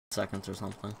seconds or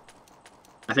something.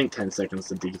 I think 10 seconds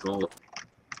the default.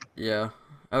 Yeah.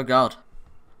 Oh god.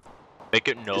 Make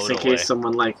it no Just in case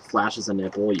someone like flashes a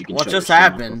nipple, you can. What shut just your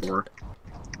stream happened? before.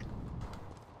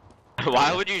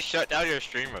 Why would you shut down your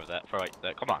stream of that for like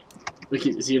that? Come on.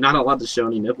 Because you're not allowed to show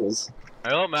any nipples. It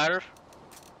don't matter.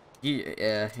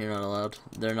 Yeah, you're not allowed.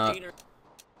 They're not.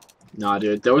 Nah,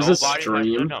 dude, there was a Nobody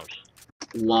stream knows.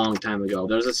 long time ago.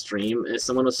 There was a stream, and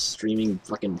someone was streaming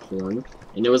fucking porn,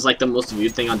 and it was like the most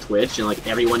viewed thing on Twitch, and like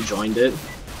everyone joined it.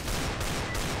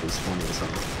 It was funny as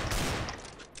hell.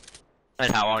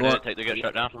 And how long did it take to get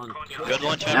shut down? Good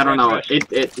one, I don't know.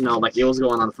 No, like it was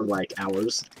going on for like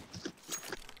hours.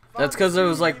 That's because it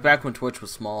was like back when Twitch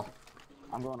was small.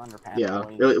 I'm going under pass. Yeah,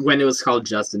 when it was called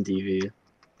Justin TV.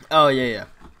 Oh yeah, yeah.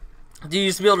 You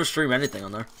used to be able to stream anything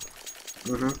on there.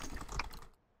 Mhm.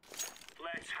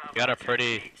 You got a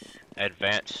pretty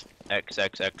advanced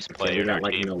XXX player. Yeah, we got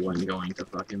like no one going to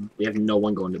fucking. We have no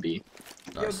one going to be.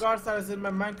 Yo, Nice. Garza, is it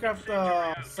my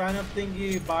Minecraft sign up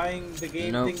thingy, buying the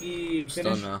game Nope. thingy Still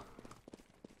finished? no.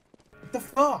 What the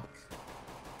fuck?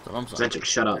 That's what I'm saying. Zentric,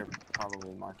 shut up. They're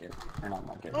probably market. Or not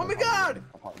market. Oh my they're probably God!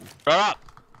 apartment. Shut up!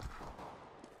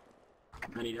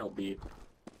 I need help, B.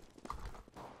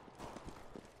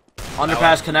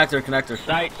 Underpass connector.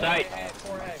 Sight.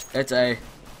 It's A.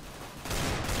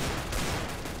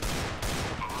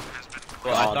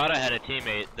 Well, I God. thought I had a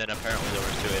teammate, then apparently there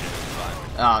was 2 agents.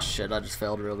 Fine. Ah shit, I just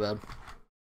failed real bad.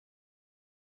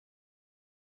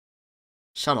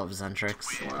 Shut up, Zentrix.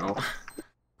 Wow.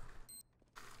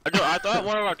 I thought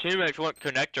one of our teammates went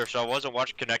connector, so I wasn't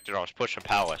watching connector. I was pushing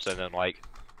Palace, and then like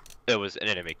it was an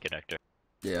enemy connector.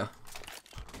 Yeah.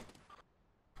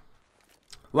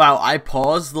 Wow, I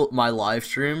paused my live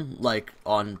stream like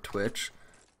on Twitch.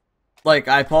 Like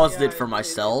I paused Yeah, it for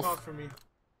myself. paused for me.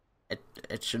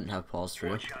 It shouldn't have paused for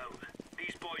you.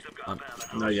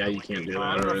 No, yeah, you can't do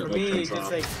that. Or For it like, me, it turns just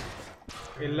off. like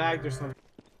it lagged or something.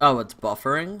 Oh, it's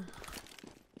buffering?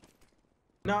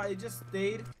 No, it just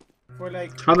stayed for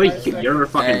like. Probably 5 seconds. your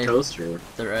fucking Hey. toaster.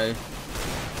 They're A.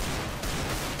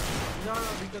 No,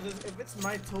 because if it's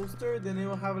my toaster, then it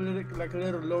will have a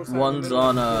little low side. One's a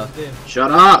little on, dim.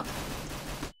 Shut up!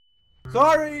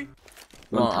 Sorry.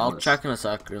 Well, One I'll Palace. check in a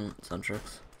second,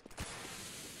 Centrix.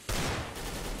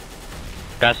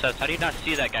 Guys, how do you not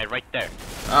see that guy right there?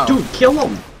 Oh. Dude, kill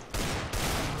him!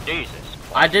 Jesus.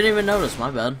 I didn't even notice,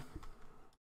 my bad.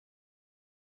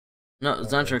 No,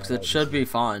 Zentrix, it should be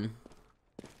fine.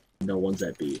 No one's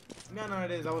at B. No, it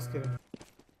is. I was kidding.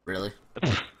 Really?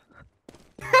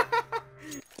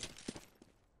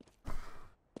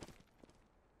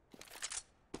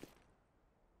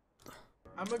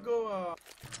 I'm gonna go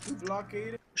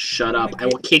blockade. Shut up. I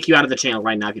will kick you out of the channel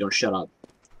right now if you don't shut up.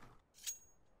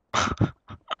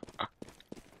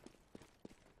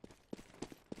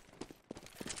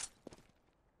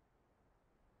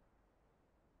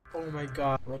 Oh my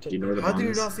god. Do you know where the How bomb do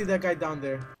you is? not see that guy down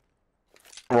there?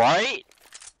 Right?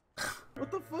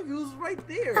 What the fuck? He was right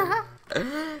there.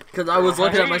 Because I was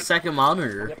looking at my second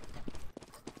monitor.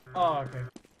 Oh, okay.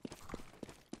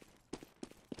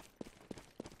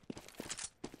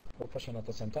 We're pushing at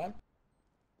the same time.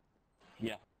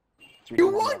 Yeah. You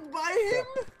walked by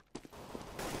him?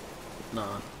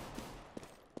 Nah,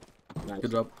 Nice.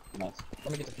 good job. Nice.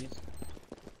 Let me get the fuse. Do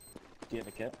you have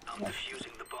a kit? Nice.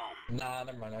 Nah,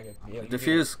 never mind. I get yeah,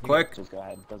 Defuse, quick. Just go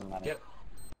ahead. Doesn't matter. Get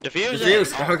Defuse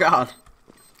Defuse! it! Oh god.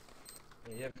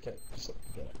 Yeah, you have a kit. Just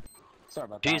get it. Sorry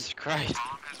about that. Jesus Christ.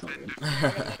 Okay,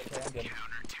 I'm good.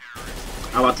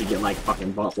 I'm about to get like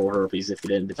fucking butthole herpes if you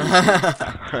didn't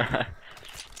defuse.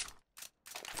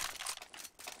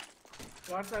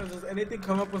 Garza, does anything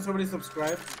come up when somebody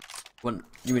subscribes? When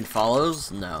you mean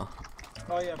follows? No.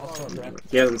 Oh yeah, Also, follow. Brad,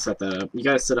 He hasn't set that up. You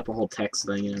gotta set up a whole text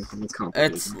thing and it's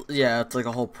complicated. It's it's like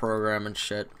a whole program and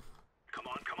shit.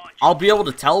 I'll be able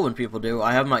to tell when people do.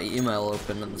 I have my email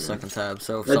open in the second tab,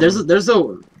 so if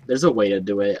There's a way to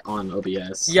do it on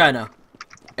OBS. yeah, I know.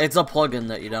 It's a plugin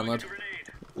that you download.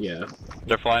 Yeah.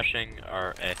 They're flashing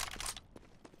our A.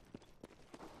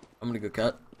 I'm gonna go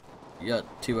cut. You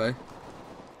got 2A.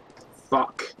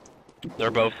 Fuck.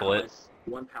 They're both lit.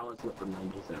 One pallet lit for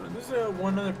 97. There's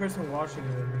one other person watching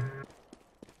it with me.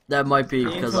 That might be Can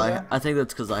you because tell I that? think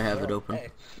that's because I have it open. Hey,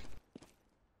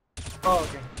 Oh,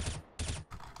 okay.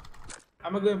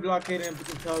 I'm gonna go and blockade and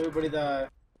tell everybody that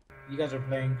you guys are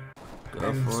playing Go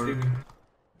and for it. streaming.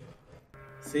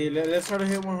 See, let's try to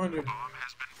hit 100.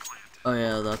 Oh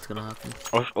yeah, that's gonna happen.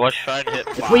 Let's try to hit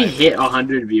 5. If we hit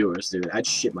 100 viewers, dude, I'd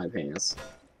shit my pants.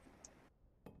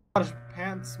 Gosh,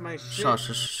 pants my shit. Shush,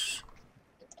 shush, shush.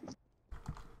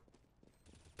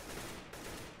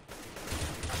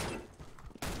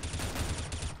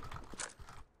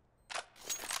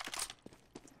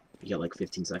 You got like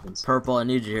 15 seconds. Purple, I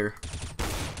need you here.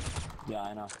 Yeah,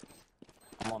 I know.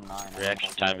 I'm on 9.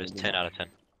 Reaction time is 10 out of 10.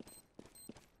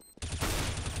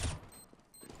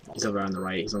 He's over on the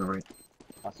right. He's on the right.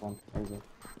 Last one. There you go.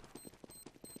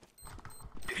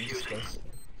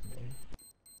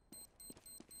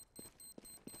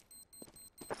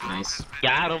 Nice.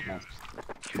 Got him. Nice.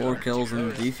 4 kills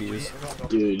and defuse.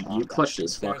 Dude, you clutched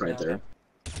as fuck right there.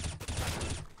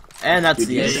 And that's Dude,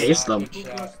 the you ace. aced them. Who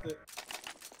crushed it?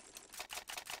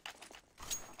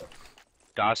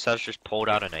 Godsaz just pulled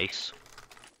out an ace.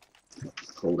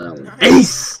 Hold out.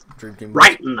 Ace! Dream team.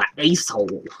 Right in the ace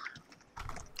hole.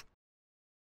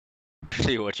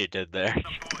 See what you did there.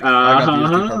 I got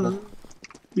BSD purple.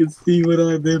 You see what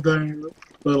I did there?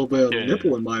 Little bit of Yeah.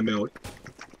 nipple in my milk.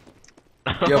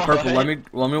 Yo, purple, let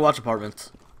me watch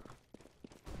apartments.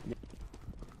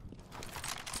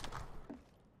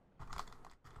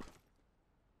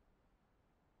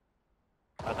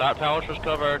 I thought Palace was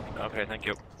covered. Okay, thank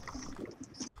you.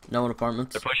 No one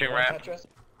apartments. They're pushing ramp. Tetris?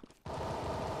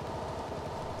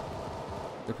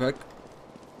 The pick.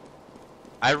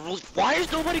 Why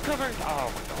is nobody covering?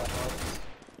 Oh my god.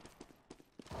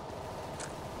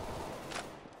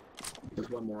 There's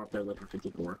one more up there looking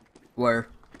 54. Where?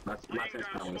 That's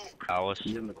Palace. Palace.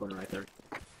 He's in the corner right there.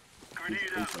 He's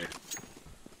right.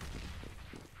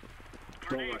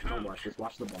 Don't rush, don't rush. Just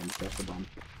watch the bomb. Watch the bomb.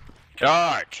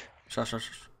 Charge! Shush.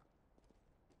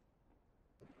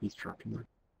 He's trapping them.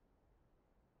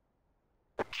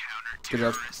 Good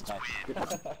job.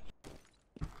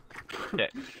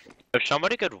 If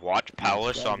somebody could watch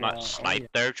Palace so I'm not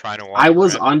sniped there trying to watch I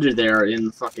was ramp, under there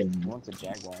in fucking One's a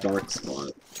Jaguar. dark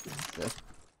spot.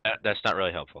 that's not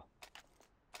really helpful.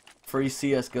 Free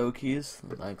CSGO keys.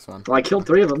 Thanks, man. Well, I killed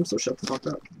 3 of them, so shut the fuck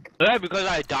up. Yeah, because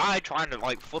I died trying to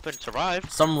like flip and survive.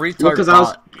 Some retard 'cause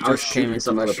bot I was just came shooting into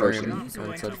some my other stream person.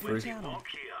 and said free.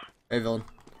 Hey, villain.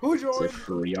 Who It's a joined?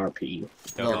 free RP.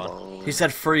 Go No. on. He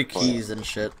said free keys and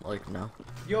shit. Like, no.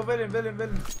 Yo,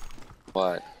 villain.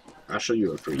 What? I'll show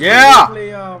you a free. Yeah!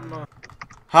 Play,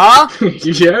 Huh?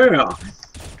 Yeah!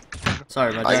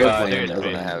 Sorry, my I dad. go got play it. it,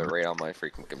 doesn't have it right on my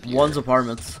freaking computer. One's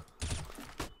apartments.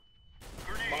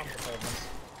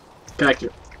 Connect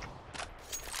you.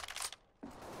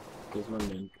 There's one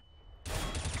in.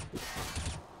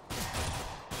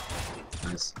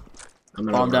 Nice. I'm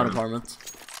gonna Bomb go down around. apartments.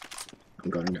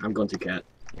 I'm going to cat.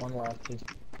 One left. He's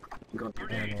I'm going to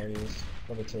playing where he is.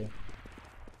 Level 2.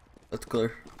 That's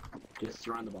clear. Just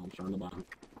surround the bomb, surround the bomb.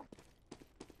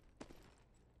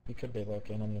 He could be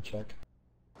looking. I'm gonna check.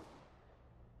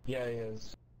 Yeah, he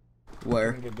is.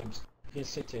 Where? Good dibs.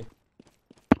 He's CT.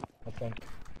 I think.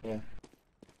 Yeah.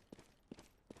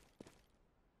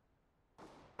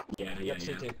 Yeah. Yep,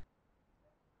 CT.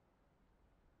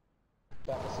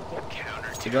 Back to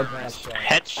CT. Good job. Nice shot.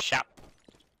 Headshot.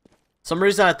 Some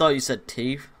reason I thought you said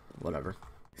T. Whatever.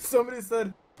 somebody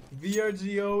said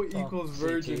VRGO Oh, equals CT.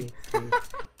 virgin.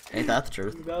 Ain't that the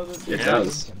truth? That was It a-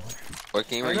 does. What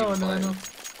game I are know, you I know, I playing? know.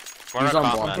 We're He's not on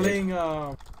combat. block. I'm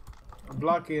playing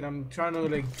Blockade. I'm trying to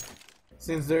like,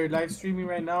 since they're live streaming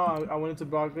right now, I went into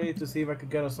Blockade to see if I could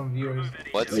get us some viewers.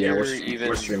 What's Oh, yeah, your we're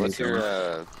even? streaming What's your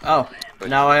Oh,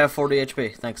 now I have 40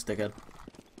 HP. Thanks, dickhead.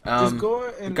 Just go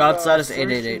and God status search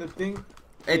in 888. the thing.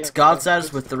 It's Yeah, God yeah, status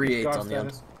it's- with 3 it's 8s God on the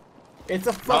end. status. It's a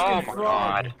Oh fucking my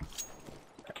fraud.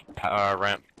 god.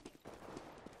 Ramp.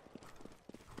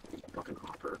 Fucking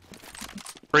hopper.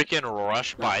 Freaking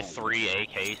rush by 3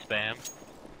 AK spam.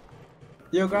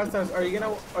 Yo, God status, are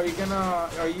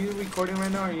you recording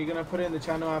right now? Or are you gonna put it in the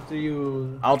channel after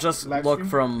you? I'll just Live look stream?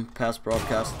 from past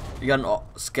broadcast. You got an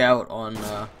scout on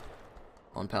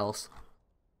Palace.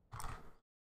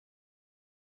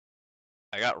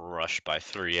 I got rushed by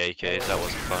 3 AKs. That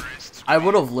wasn't fun. I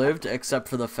would have lived except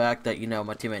for the fact that, you know,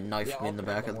 my teammate knifed Yeah, me in the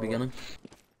back at the beginning.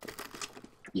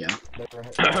 Yeah.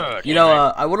 You know,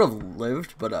 I would have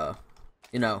lived, but,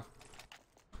 you know,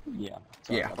 Yeah.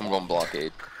 Yeah. I'm going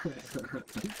blockade.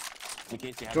 In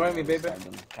case you Join me, baby. I've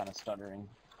been kind of stuttering.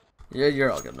 yeah,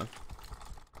 you're all good, man.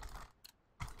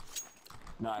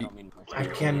 No, I don't mean. I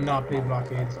cannot play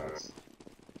Blockade. It's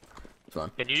fine.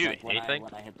 Can you do Like, when anything?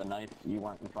 when I hit the knife, you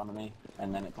weren't in front of me,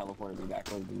 and then it teleported me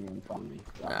backwards, and you were in front of me.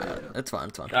 So, It's fine,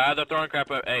 it's fine. They're throwing crap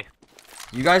at A.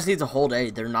 You guys need to hold A.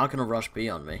 They're not gonna rush B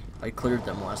on me. I cleared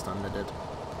them last time they did.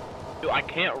 Dude, I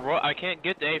can't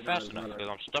get to A fast enough because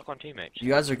I'm stuck on teammates. You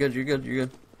guys are good, you're good, you're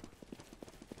good.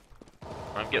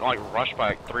 I'm getting like rushed by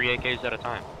like 3 AKs at a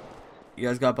time. You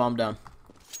guys got bombed down.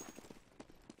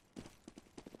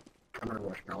 I'm gonna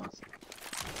rush Palace.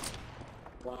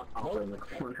 Well, hopper in the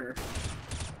corner.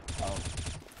 oh.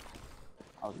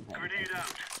 I wasn't paying attention.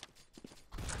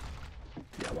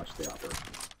 Yeah, watch the hopper.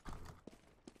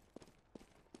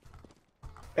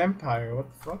 Empire,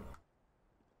 what the fuck?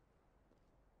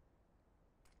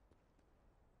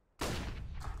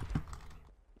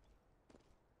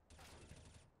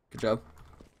 Good job.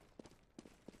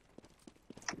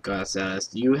 Gus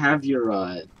asked, do you have your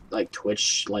like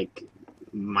Twitch like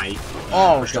mic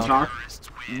push to God. talk?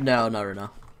 No, not right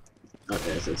now.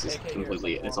 Okay, so it's just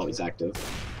completely it's always active.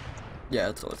 Yeah,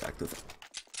 it's always active.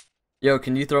 Yo,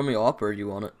 can you throw me up or do you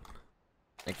want it?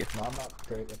 Thank you. No, I'm not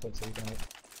great with it, so you can wait.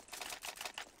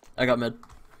 I got mid.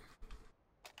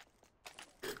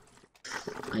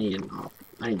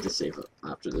 I need to save it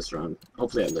after this round.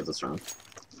 Hopefully I live this round.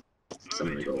 So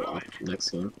I'm gonna go off next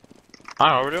game. I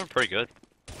don't know, we're doing pretty good.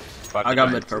 I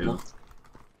got mid purple.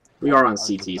 We are on I was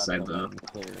just CT about side to though.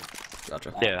 clear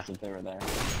Gotcha. Yeah. since they were there.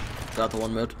 Got the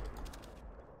one mid.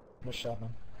 Good shot, man.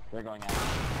 They're going out.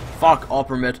 Fuck,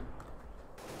 upper mid.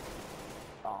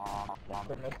 Aw, wrong.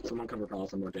 Someone cover call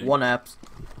somewhere. One apps.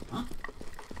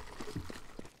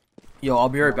 Yo, I'll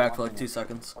be right back for like 2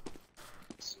 seconds.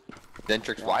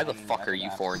 Dentrix, why the fuck are you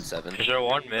 4 and 7? Is there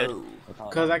one mid?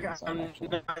 Cause I'm not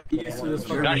used to this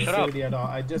fucking Guys, shut up. activity at all.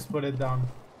 I just put it down.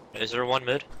 Is there one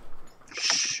mid?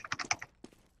 Shh.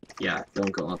 Yeah,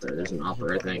 don't go out there. There's an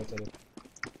offer, I think.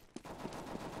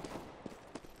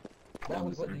 That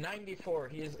was at 94.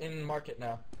 He is in market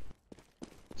now.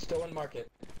 Still in market.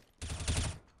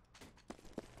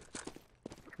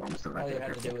 Almost not All right you there.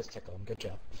 had to do was tickle him. Good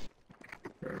job.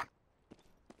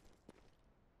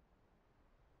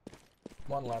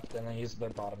 One left, and then he's the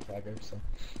bottom fragger, so.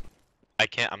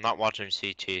 I'm not watching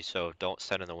CT, so don't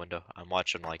stand in the window. I'm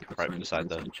watching like That's right fine, beside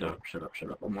that's the fine. door.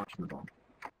 Shut up. I'm watching the ball.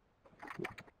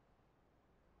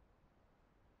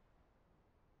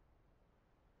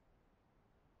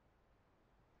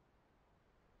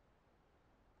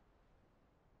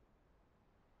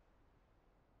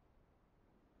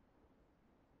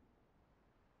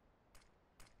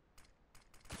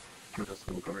 I'm just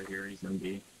gonna go right here. He's gonna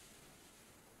be.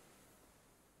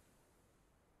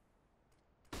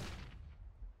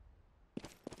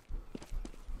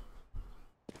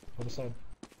 Other side.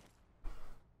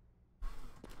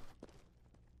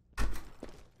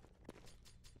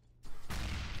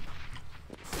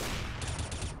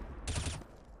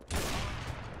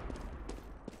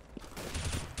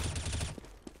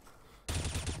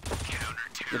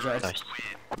 Good job. Nice.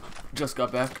 Just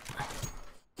got back.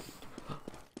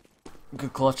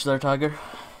 Good clutch there, Tiger.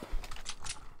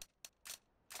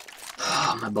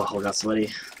 My butthole got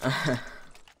sweaty.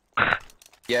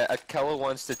 Yeah, Akella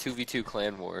wants the 2v2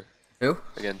 clan war Who?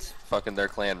 against fucking their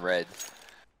clan Red.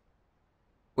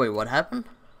 Wait, what happened?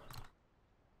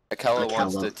 Akella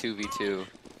wants Akella. the 2v2.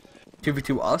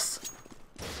 2v2 us?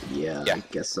 Yeah, Yeah. I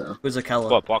guess so. Who's Akella?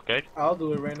 What, blockade? I'll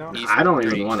do it right now. He's I don't even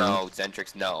great. wanna. No,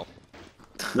 Zentrix, no.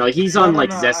 No, he's No, on no, like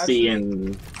no, Zesty actually-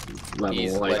 and level.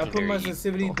 He's Like, I put my legendary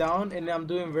sensitivity evil. down and I'm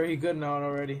doing very good now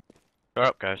already. You're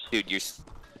up, guys. Dude, you're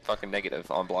fucking negative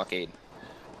on blockade.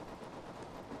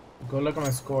 Go look at my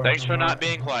score. Thanks for I'm not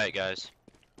being quiet, guys.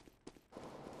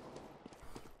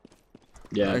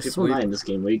 yeah, Nice, people sweet. not in this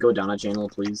game. Will you go down a channel,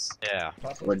 please, Yeah.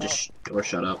 or just or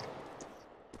shut up?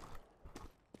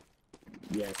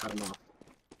 Yeah, cut him off.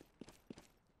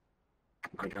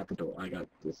 I got the door. I got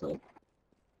this up.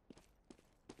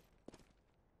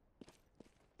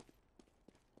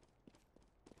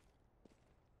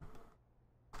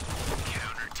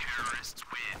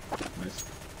 Nice.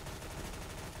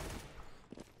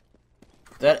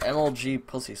 That MLG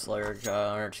Pussy Slayer guy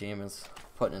on our team is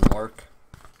putting in work.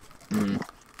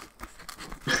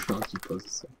 I'll keep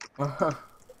posting.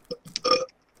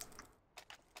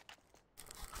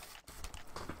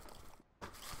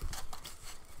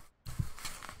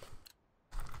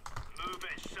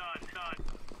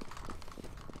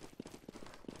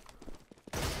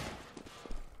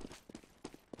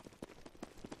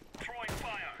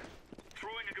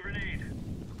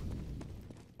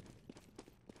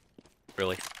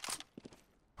 Really?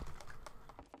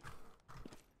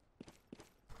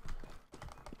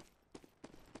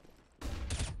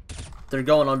 They're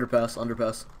going underpass.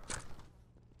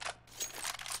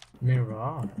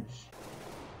 Mirage.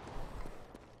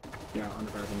 Yeah,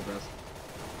 underpass.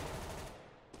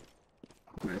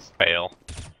 Nice. Fail.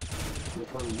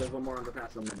 There's one more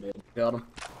underpass on the mid. Got him.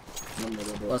 One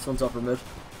middle. Last one's upper mid.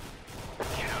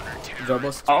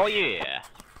 Jobless. Oh yeah.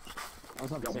 I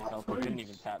was on 6 health, but couldn't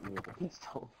even tap me with a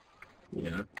pistol.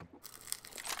 Yeah.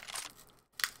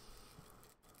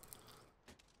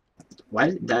 Why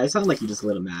did that sound like you just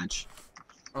lit a match?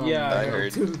 Yeah, I I know,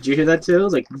 heard. too. Did you hear that too? It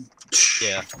was like,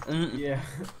 Yeah. Yeah.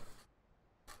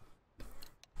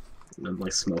 I'm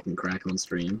like smoking crack on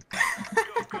stream.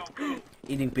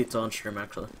 Eating pizza on stream,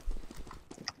 actually.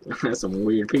 That's some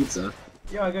weird pizza.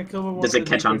 Yeah, I got killed with one. Does of it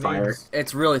the catch on grenades.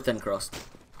 It's really thin crust.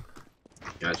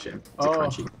 Gotcha. It's Oh,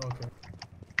 crunchy. okay.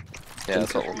 Yeah,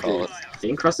 that's what we'll call it.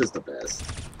 Thin crust is the best.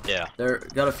 Yeah. There,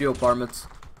 got a few apartments.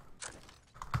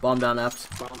 Bomb down apps.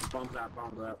 Bomb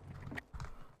that.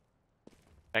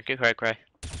 Thank you, Cray Cray.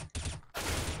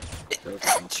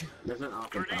 There's an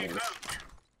awesome palace.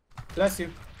 Bless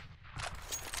you.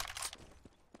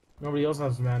 Nobody else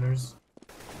has manners.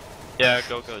 Yeah,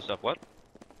 go goes up. What?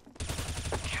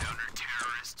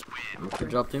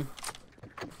 Good job, team.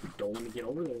 Don't let me get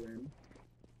over there, then.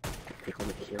 Take all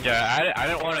the kills. Yeah, I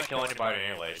didn't want to kill anybody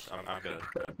anyways. I'm good.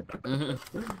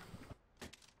 Mm-hmm.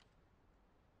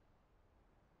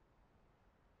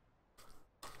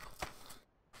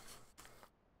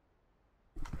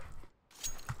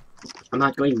 I'm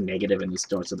not going negative in the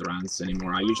starts of the rounds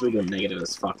anymore. I usually go negative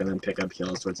as fuck and then pick up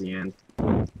kills towards the end.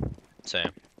 Same.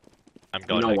 I'm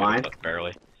going know negative, why? but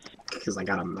barely. Because I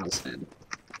got a mouse head.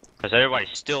 Because everybody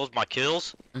steals my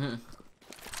kills. Mm-hmm.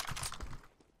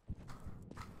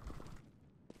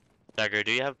 Dagger,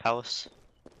 do you have palace?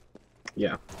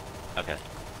 Yeah. Okay.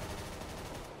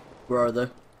 Where are they?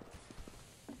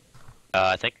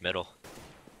 I think middle.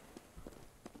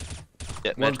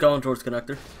 Yeah, One's mid. going towards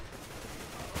connector.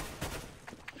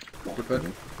 Good pick.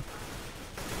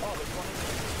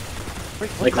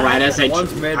 Like right as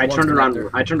One's mid, I one's turned around. connector.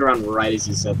 I turned around right as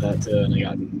you said that too, and I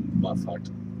got butt fucked.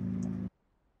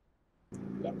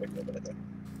 Got wicked over there.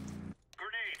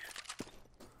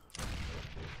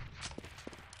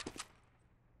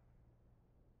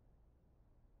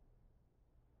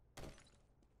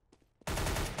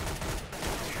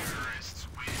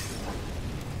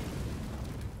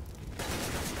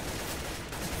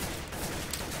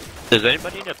 Does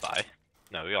anybody need to buy?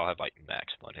 No, we all have like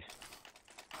max money.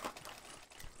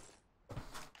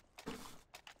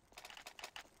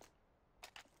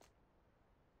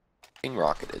 Being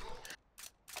rocketed.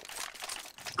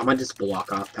 I might just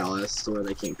block off palace so where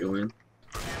they can't go in.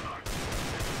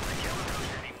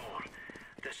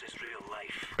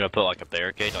 We're gonna put like a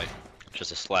barricade, like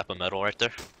just a slab of metal right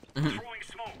there. Mm-hmm.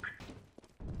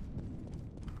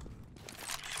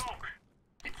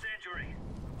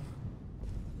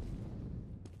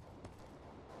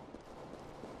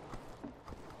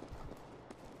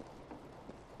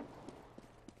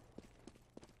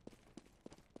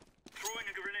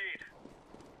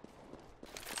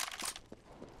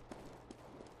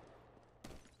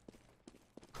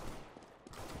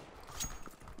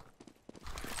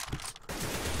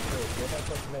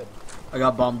 I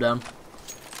got bombed down.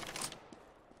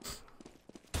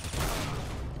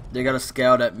 They got a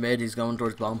scout at mid, he's going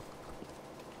towards bomb.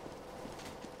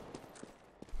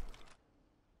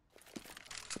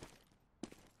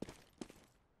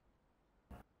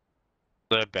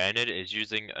 The bandit is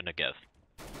using a Negev.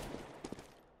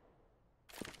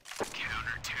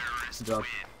 Good job.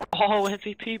 Oh,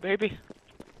 MVP, baby.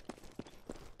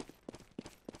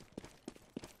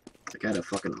 I got a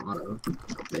fucking auto.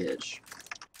 Bitch.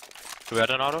 Do we have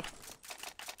an auto?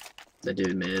 The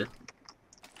dude mid.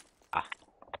 Ah.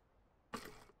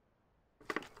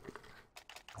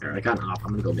 Alright, I got an op.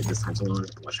 I'm gonna go make this time so long.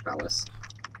 Watch palace.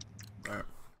 Alright.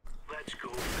 Let's go,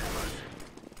 fellas.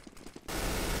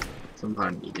 Some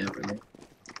part of me get over there.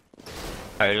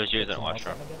 Alright, he was using a watch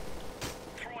drop.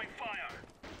 Throwing fire.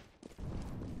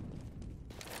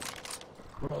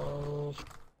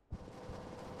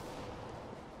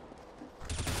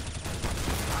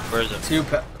 Where is it?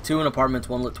 Two in apartments,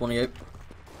 one lit 28.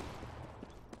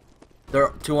 There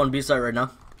are two on B site right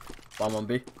now. Bomb on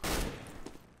B.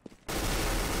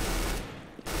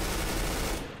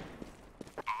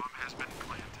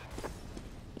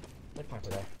 They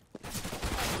planted A.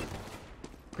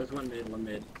 There's one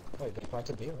mid. Wait, they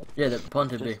planted B, right? Yeah, they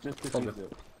punted B. Just Told me. defuse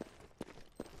it.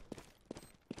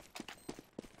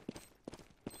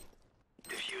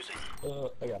 Diffusing.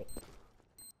 I got it.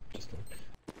 Just kidding.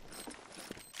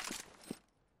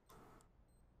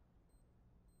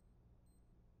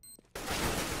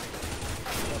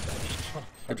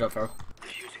 Good job, Farrell.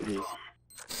 Diffusing bomb.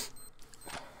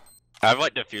 I've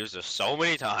like defused this so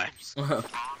many times. Bomb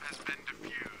has been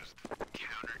defused.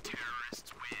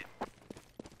 Counter-terrorists win.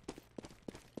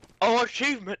 Oh,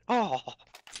 achievement! Oh!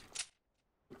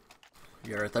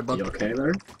 You alright there, bud? You okay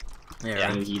there? Yeah, Yeah.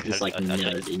 right. And you just like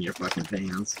nutted in your fucking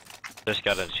pants. Just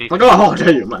got an achievement. Like, oh,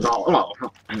 tell you, man, oh,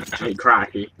 hey,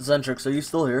 cracky. Zentrix, are you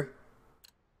still here?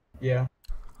 Yeah.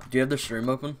 Do you have the stream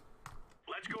open?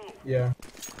 Let's go. Yeah.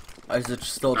 Is it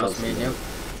still just me and you?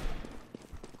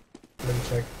 Let me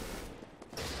check.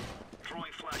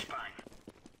 Throwing flashbang.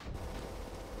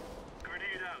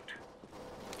 Grenade out.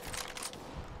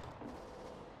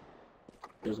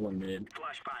 There's one mid.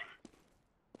 Flashbang.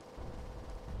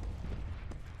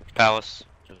 Palace.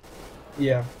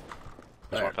 Yeah.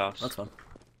 Just Alright, Palace. that's fine.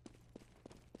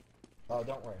 Oh,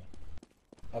 don't worry.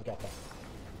 I've got that.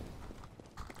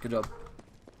 Good job.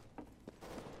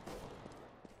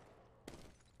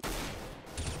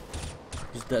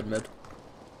 He's dead mid.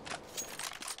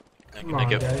 Come on,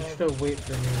 guys. Still wait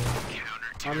for me.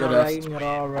 I'm not Good F. lagging at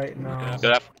all right now.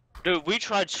 Good F. Dude, we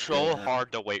tried so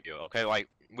hard to wait you, okay? Like,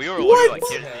 we were What? literally like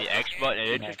hitting the X button and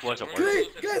it just wasn't working.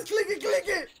 Guys, click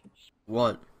it!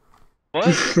 What? What?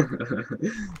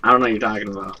 I don't know what you're talking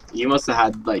about. You must have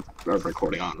had like a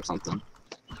recording on or something.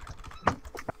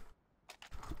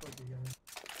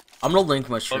 I'm gonna link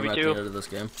my stream me at the too. end of this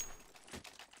game.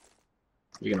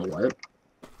 You're gonna what?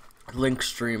 Link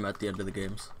stream at the end of the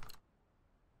games.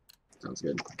 Sounds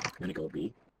good. I'm gonna go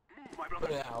B.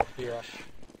 Put it out, B-rush.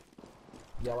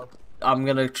 Yellow. I'm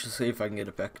gonna see if I can get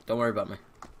it back. Don't worry about me.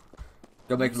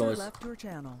 Go make User noise. left your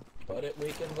channel. But it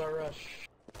weakens our rush.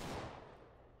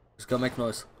 Just go make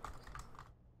noise.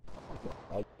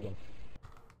 I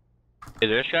Is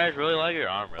this guy's really lagging or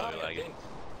I'm Oh, really yeah, lagging? thanks.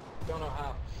 Don't know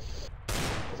how.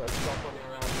 Cause I stopped running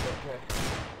around, but okay.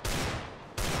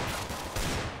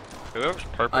 Whoever's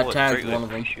purple I is tagged greatly one of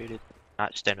them. appreciated.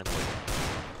 Not standing in the way.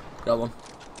 Got one.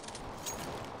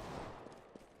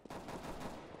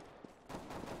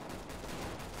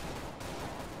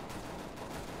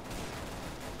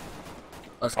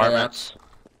 Let's get apps. Apartments.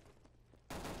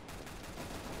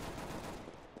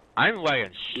 I'm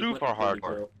lagging super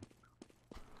hardcore.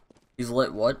 He's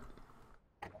lit what?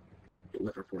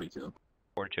 Lit for 42.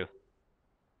 42.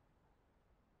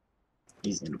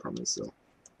 He's in apartment still.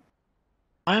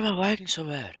 Why am I lagging so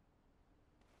bad?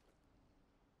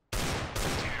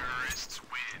 Terrorists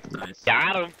win. Nice.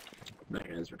 Got him! That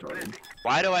guy's retarded.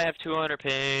 Why do I have 200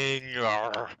 ping?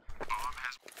 Arrgh.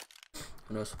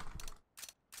 Who knows?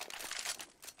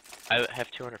 I have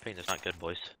 200 ping, that's not good,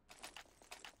 boys.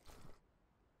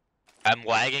 I'm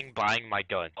lagging buying my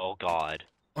gun. Oh god.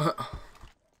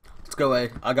 Let's go A.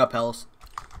 I got Palace.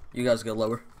 You guys go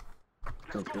lower.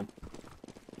 Sounds good.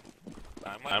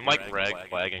 I'm like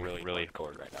lagging really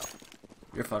hard right now.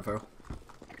 You're fine, Pharaoh.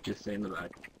 Just stay in the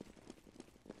back.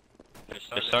 It's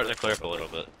starting to clear up a little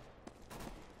bit.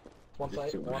 One Just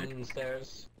side, too high. one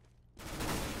stairs.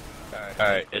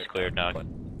 Alright, it's cleared now.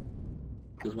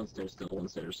 There's one stairs still, one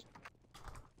stairs.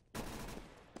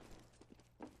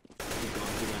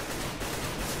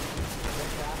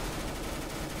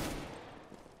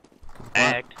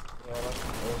 Act. Yeah, there's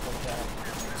one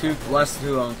cat. Two, last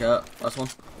two on cat. Last one.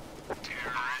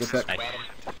 Good pick. Nice.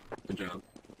 Good job.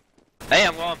 Hey,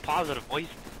 I'm going positive, boys.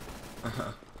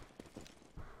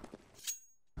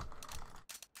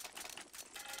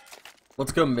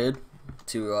 Let's go mid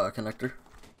to connector.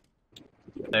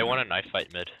 They want a knife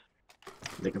fight mid.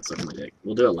 They can suck my dick.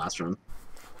 We'll do it last round.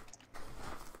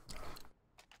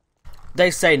 They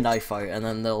say knife fight and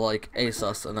then they'll like ace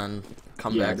us and then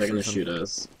come Yeah, back they're gonna season. shoot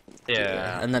us.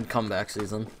 Yeah. And then comeback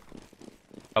season.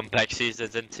 Comeback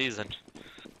season's in season.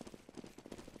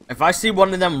 If I see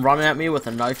one of them running at me with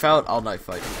a knife out, I'll knife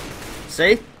fight.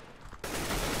 See?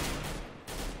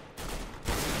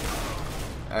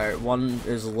 Alright, one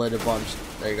is lit a bunch.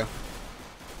 There you go.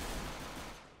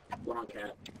 One on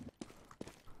cat.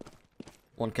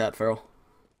 One cat feral.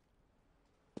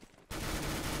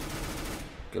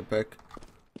 Good pick.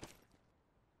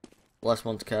 Last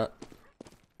one's cat.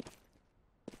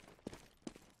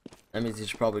 That means he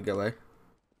should probably go away.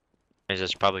 Means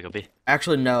it's probably gonna be.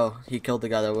 Actually, no. He killed the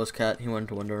guy that was cat. He went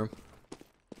to window room.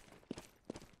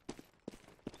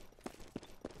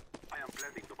 I am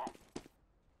planting the bomb.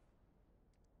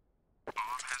 Bomb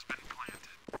has been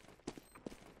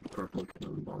planted. Purple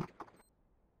killing bomb.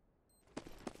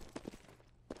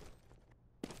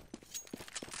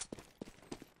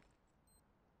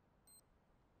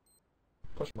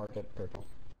 Push market, purple.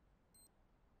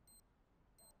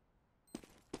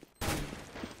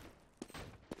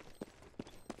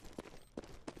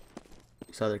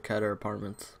 It's either cat or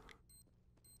apartments.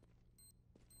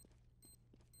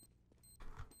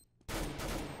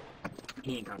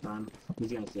 He ain't got time.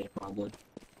 He's gonna save probably.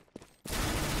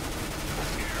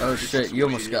 Oh shit, you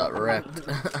almost got wrecked.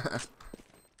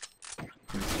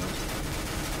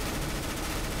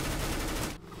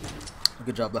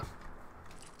 Good job, though.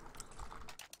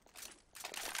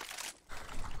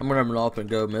 I'm gonna run up and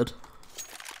go mid.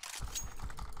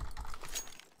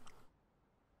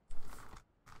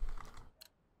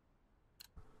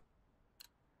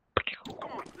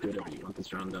 Do whatever you want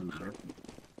this round, doesn't matter.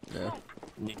 Yeah.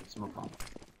 Need to smoke bomb.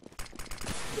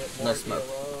 Get more Nice smoke.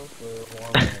 yellow for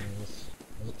warnings.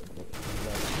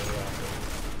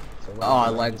 So Oh, I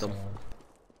lagged them.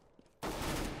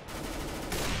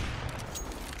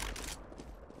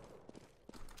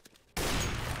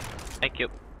 you.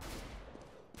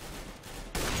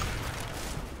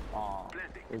 Aw,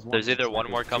 There's either one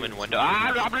more coming window.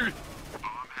 Ah, Robert!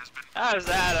 How's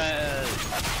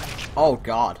that? Oh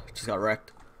god, just got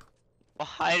wrecked.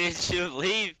 Why did you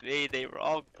leave me? They were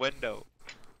all window.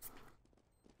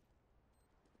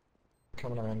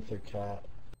 Coming around through cat.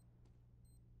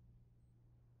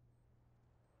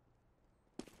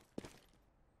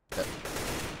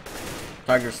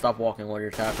 Tiger, stop walking while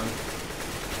you're tapping.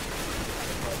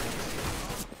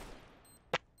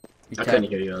 You I tap, couldn't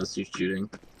hear you. I was just shooting.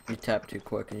 you tapped too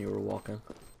quick and you were walking.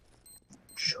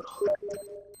 Shut up. Oh, you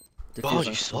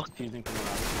Diffusing. suck. Fusing from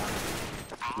around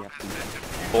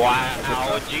the corner.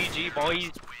 Wow, GG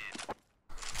boys.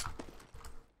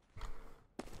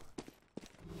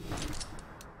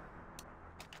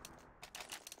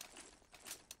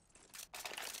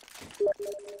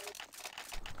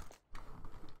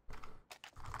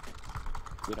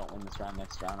 If we don't win this round,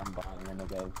 next round I'm buying a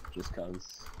Negev just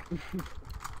cause.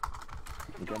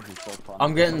 The guns are so fun.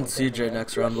 I'm getting CJ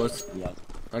next round, boys. Yeah.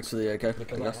 Next to the AK, I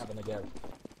Because I guess. have a Negev.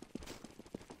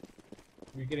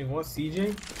 You're getting what?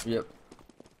 CJ? Yep.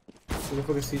 Who the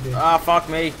fuck is CJ? Ah, fuck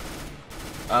me.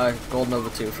 Gold Nova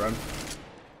 2, friend.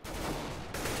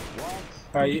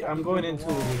 Alright, I'm going into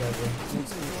with you guys,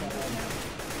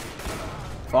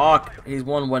 bro. Fuck, he's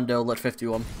one window, lit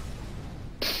 51.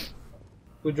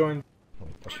 Who joined?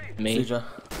 Me? CJ.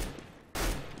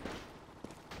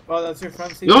 Oh, that's your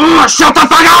friend, CJ? Oh, shut the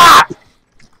fuck up!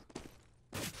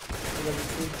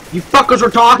 You fuckers were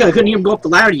talking. I couldn't even go up the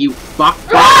ladder. You fuck.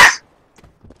 I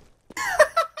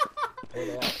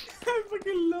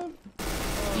fucking love.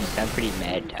 You sound pretty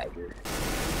mad, Tiger.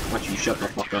 Why don't you shut the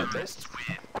fuck up?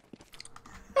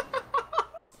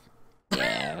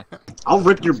 Yeah. I'll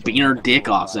rip your beaner dick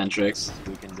off, Centrix.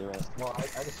 We can do it. Well, I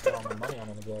just spent all my money on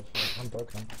a Negev. I'm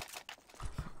broken.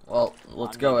 Well,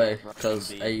 let's go A,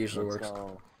 because A usually Let's works.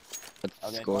 go. What's the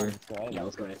Okay, score? fine, let's go ahead. Yeah,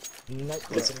 let's go ahead. Nice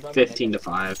It's looking, brother. 15 to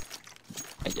 5.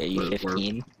 Are you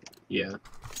 15? Yeah.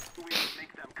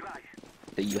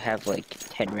 So you have like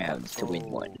 10 rounds to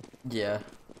win one. Yeah.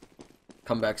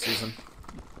 Comeback season.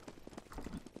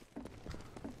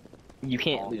 You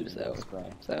can't All lose though. spray.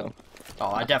 So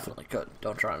Oh, I definitely could.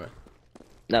 Don't try me.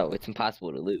 no, it's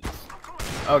impossible to lose.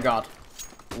 Oh god.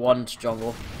 One's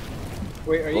jungle.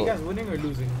 Wait, are you Oh. guys winning or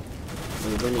losing?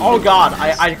 Oh god,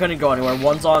 I couldn't go anywhere.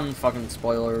 One's on fucking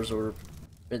spoilers or...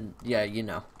 yeah, you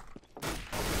know.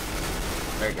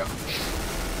 There you go.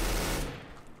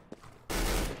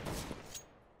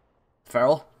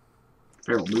 Farrell?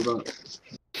 Farrell, move up.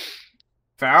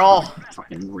 Farrell!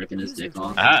 Fucking ripping his dick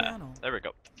off. Ah, there we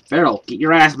go. Farrell, get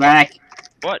your ass back.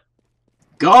 What?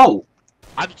 Go!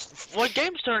 What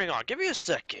game's turning on? Give me a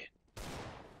second. What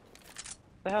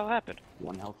the hell happened?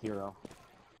 One health hero.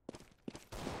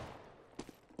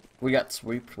 We got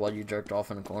sweeped while you jerked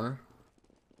off in a corner.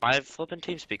 My flipping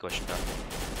TeamSpeak glitched out.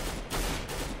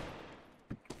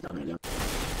 No, no, no.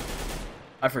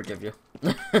 I forgive you.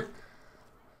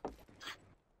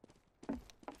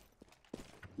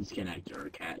 He's connected or a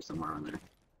cat somewhere on there.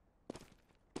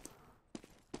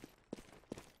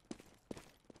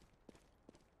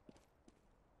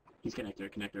 He's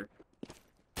connector.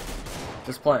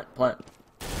 Just plant.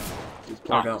 He's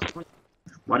Or don't.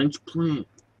 Why didn't you plant?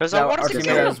 Because Yeah, I want our to teammate see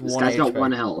has This one guy's got HP.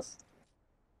 1 health.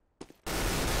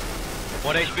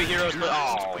 1 HP heroes.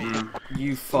 Oh. Mm.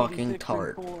 You fucking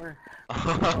tart.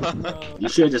 You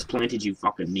should have just planted, you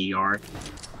fucking Near.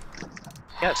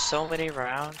 Got so many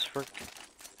rounds for.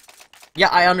 Yeah,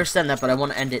 I understand that, but I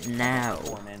want to end it now.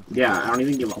 Yeah, I don't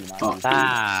even give a fuck. Dude.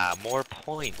 Ah, more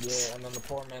points. Yeah, and then the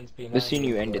poor man's being. The sooner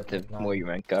you end it, the more you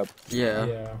rank up. Yeah.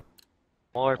 Yeah.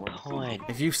 More points.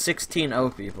 If you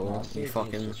 16-0 people, No, you CG is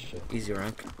fucking just shit. easy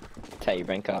rank. That's how you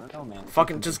rank I up. don't know, man.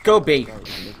 Fucking just go B.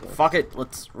 Fuck it,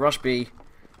 let's rush B.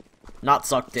 Not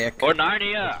suck dick. Or It's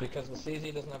Narnia. because the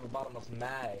CZ doesn't have a bottomless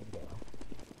mag.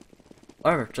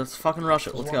 Whatever, just fucking rush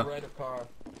it, There's let's one go. right of car.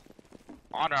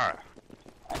 Honor.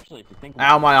 Actually, if you think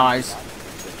Ow, my eyes.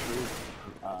 The true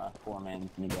four-man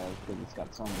Negev, because it's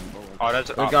got so many bullets. Oh, that's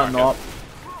They got no. up.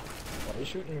 What are you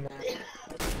shooting me, man?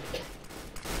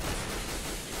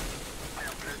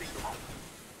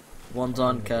 One's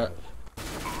on cat.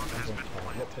 One's on cat.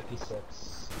 Hit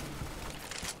 56.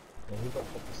 Yeah, he got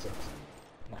 56.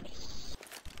 Nice.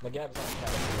 Negev's on cat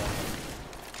as well.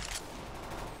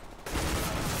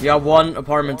 You got one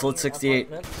apartment lit 68.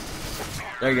 Apartments.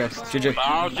 There you go. GG.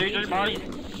 Oh, GG, buddy.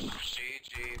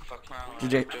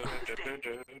 GG.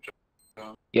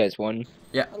 You guys won.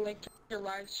 I linked your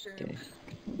live stream.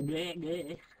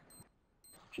 Okay.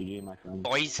 GG, my friend.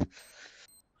 Boys.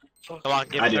 Come on,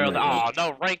 give I me didn't the. rank Oh, up.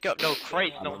 no rank up, no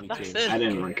crates, no Me too. nothing. I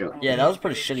didn't rank up. Yeah, that was a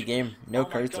pretty shitty game. No Oh my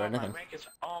crates or God, my anything. rank is-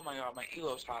 oh my god, my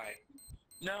elo's high.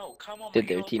 No, come on. Did my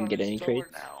their elo's team get probably any stored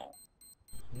crates? now.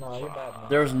 No, you're bad, man.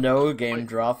 There was no game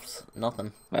drops,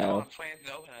 nothing. No, Wow. I'm playing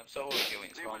no, and I'm solo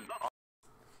queuing, so I'm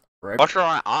Right? What's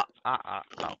wrong?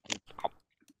 No.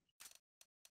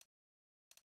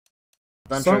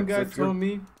 Some guy if told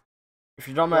me.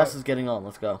 your dumbass is getting on,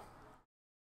 let's go.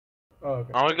 Oh,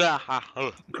 okay. Oh my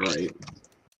god. Great.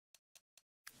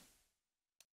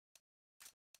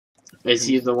 Is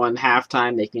he the one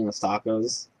halftime making the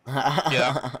tacos?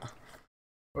 Yeah.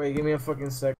 Wait, give me a fucking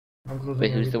sec. I'm closing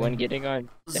Wait, who's the everything. one getting on?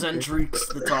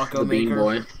 Zentrix, the taco The bean maker.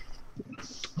 boy.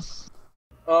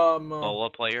 Solo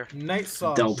player. Night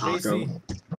sauce. Del Taco. JC,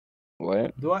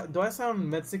 What? do I sound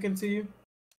Mexican to you?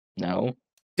 No.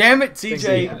 Damn it, Thank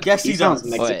CJ. you. Yes, He he sounds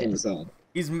does. Mexican as hell.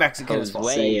 He's Mexican as fuck.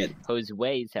 Say Jose. it.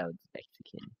 Jose sounds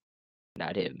Mexican.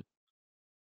 Not him.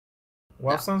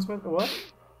 What No. sounds Mexican? What?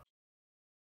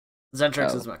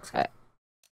 Zentrix Oh, is Mexican.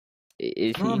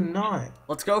 Is No, he? I'm not.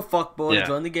 Let's go, fuck boy. Yeah.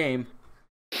 Join the game.